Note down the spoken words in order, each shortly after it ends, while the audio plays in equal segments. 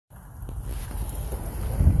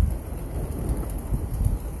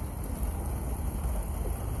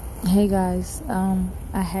Hey guys,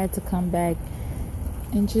 I had to come back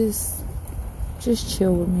and just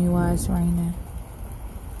chill with me while it's raining.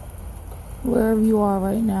 Wherever you are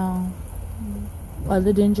right now,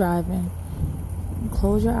 other than driving,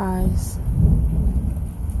 close your eyes.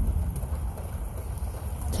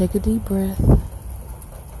 Take a deep breath.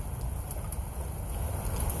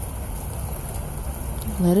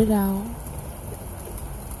 Let it out.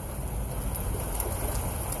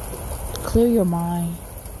 Clear your mind.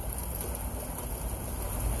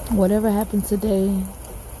 Whatever happened today,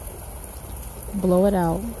 blow it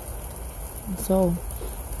out. So,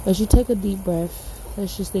 as you take a deep breath,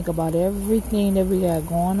 let's just think about everything that we got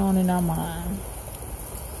going on in our mind.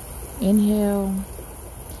 Inhale.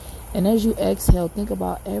 And as you exhale, think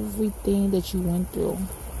about everything that you went through.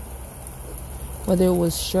 Whether it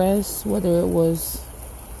was stress, whether it was,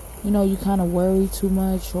 you kind of worried too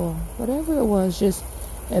much, or whatever it was, just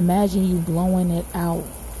imagine you blowing it out.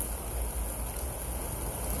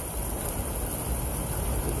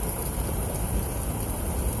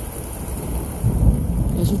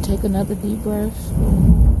 As you take another deep breath,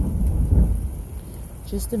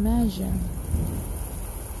 just imagine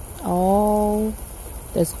all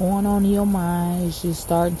that's going on in your mind is just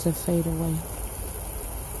starting to fade away.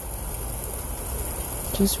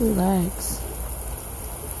 Just relax.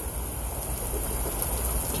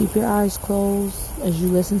 Keep your eyes closed as you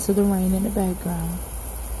listen to the rain in the background.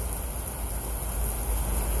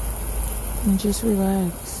 And just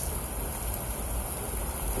relax.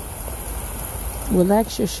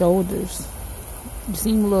 Relax your shoulders. You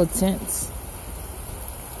seem a little tense.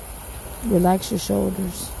 Relax your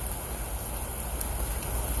shoulders.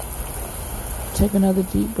 Take another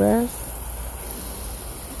deep breath.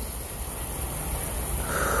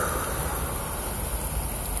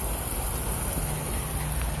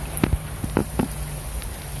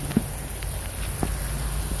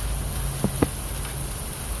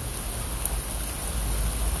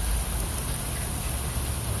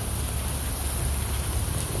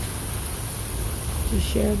 Just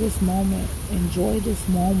share this moment. Enjoy this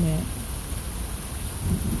moment.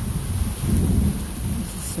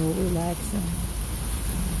 This is so relaxing.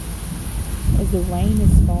 As the rain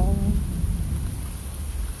is falling,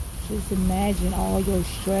 just imagine all your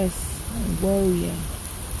stress and worrying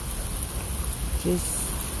just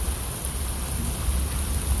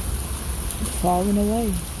falling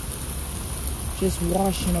away. Just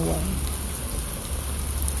washing away.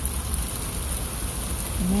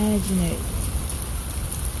 Imagine it.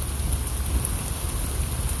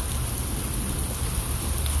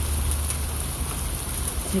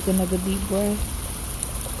 Take another deep breath.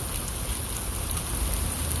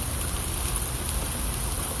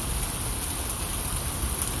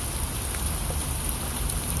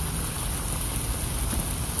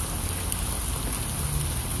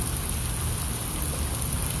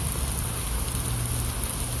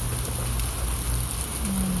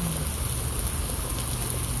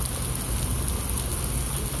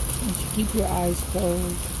 And you keep your eyes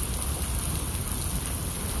closed.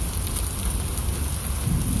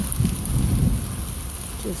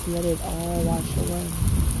 Just let it all wash away.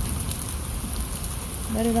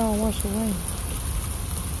 Let it all wash away.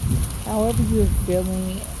 However you're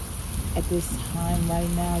feeling at this time right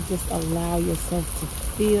now, just allow yourself to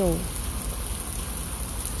feel.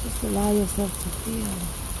 Just allow yourself to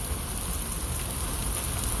feel.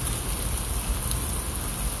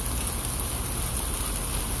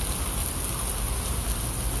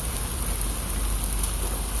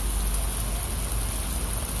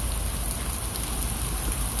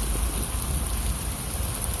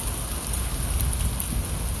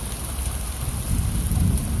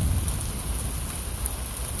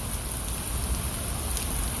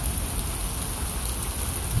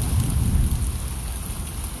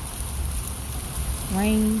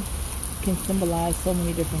 Rain can symbolize so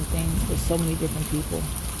many different things for so many different people.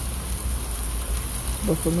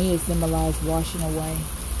 But for me, it symbolized washing away.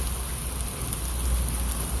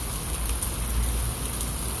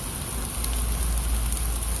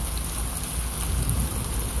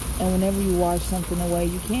 And whenever you wash something away,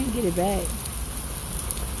 you can't get it back.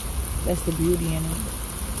 That's the beauty in it.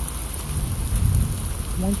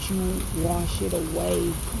 Once you wash it away,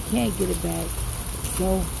 you can't get it back.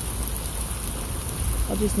 So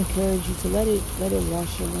I just encourage you to let it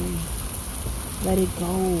wash away. Let it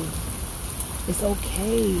go. It's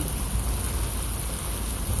okay.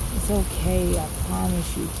 It's okay. I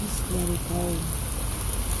promise you. Just let it go.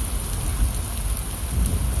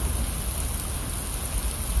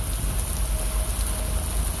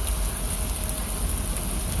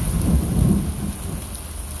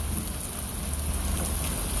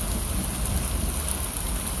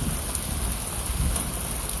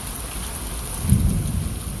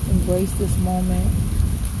 Embrace this moment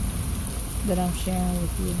that I'm sharing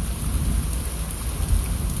with you.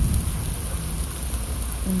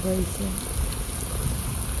 Embrace it.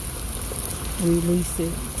 Release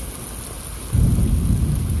it.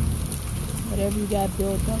 Whatever you got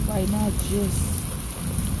built up right now, just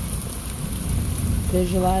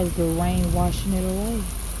visualize the rain washing it away.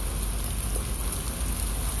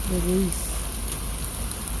 Release.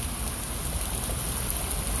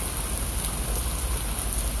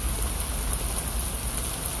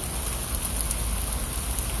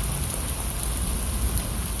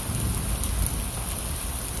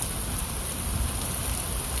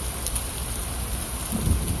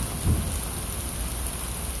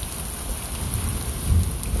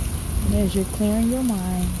 And as you're clearing your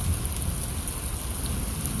mind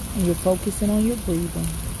and you're focusing on your breathing,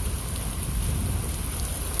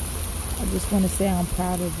 I just want to say I'm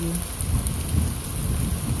proud of you.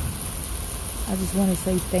 I just want to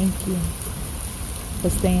say thank you for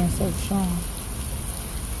staying so strong.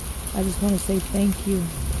 I just want to say thank you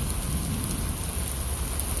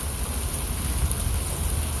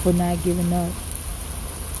for not giving up.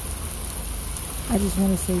 I just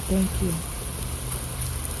want to say thank you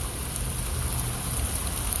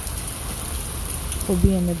for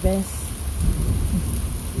being the best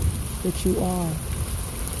that you are.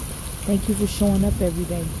 Thank you for showing up every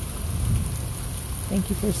day. Thank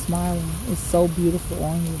you for smiling. It's so beautiful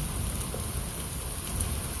on you.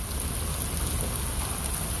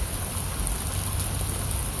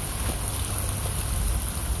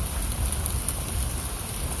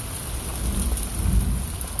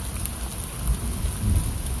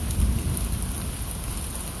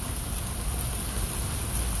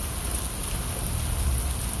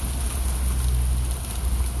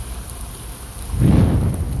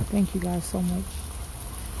 Thank you guys so much.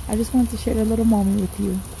 I just wanted to share a little moment with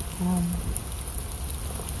you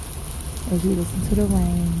as we listen to the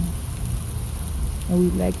rain and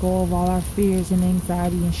we let go of all our fears and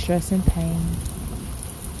anxiety and stress and pain.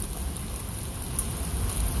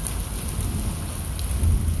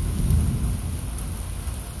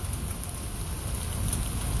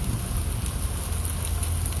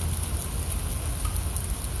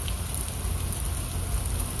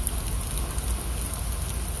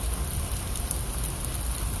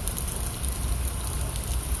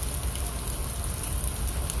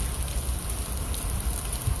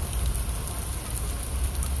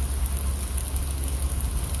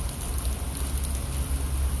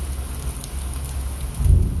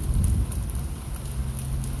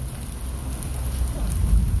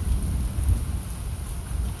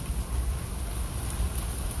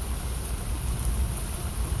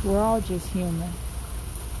 We're all just human.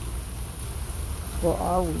 Or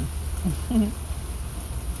are we?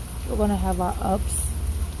 We're going to have our ups.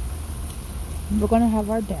 We're going to have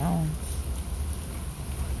our downs.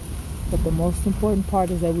 But the most important part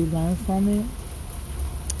is that we learn from it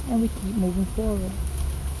and we keep moving forward.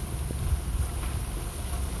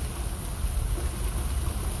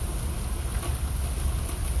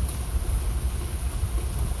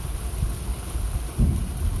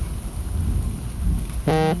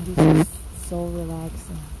 And this is so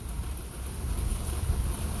relaxing.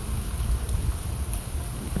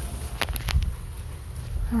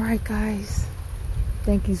 Alright guys,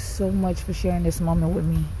 thank you so much for sharing this moment with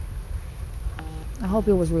me. I hope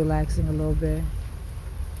it was relaxing a little bit.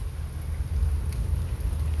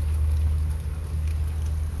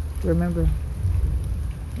 Remember,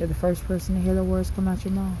 you're the first person to hear the words come out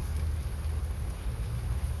your mouth.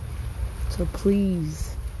 So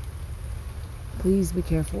please be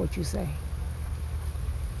careful what you say.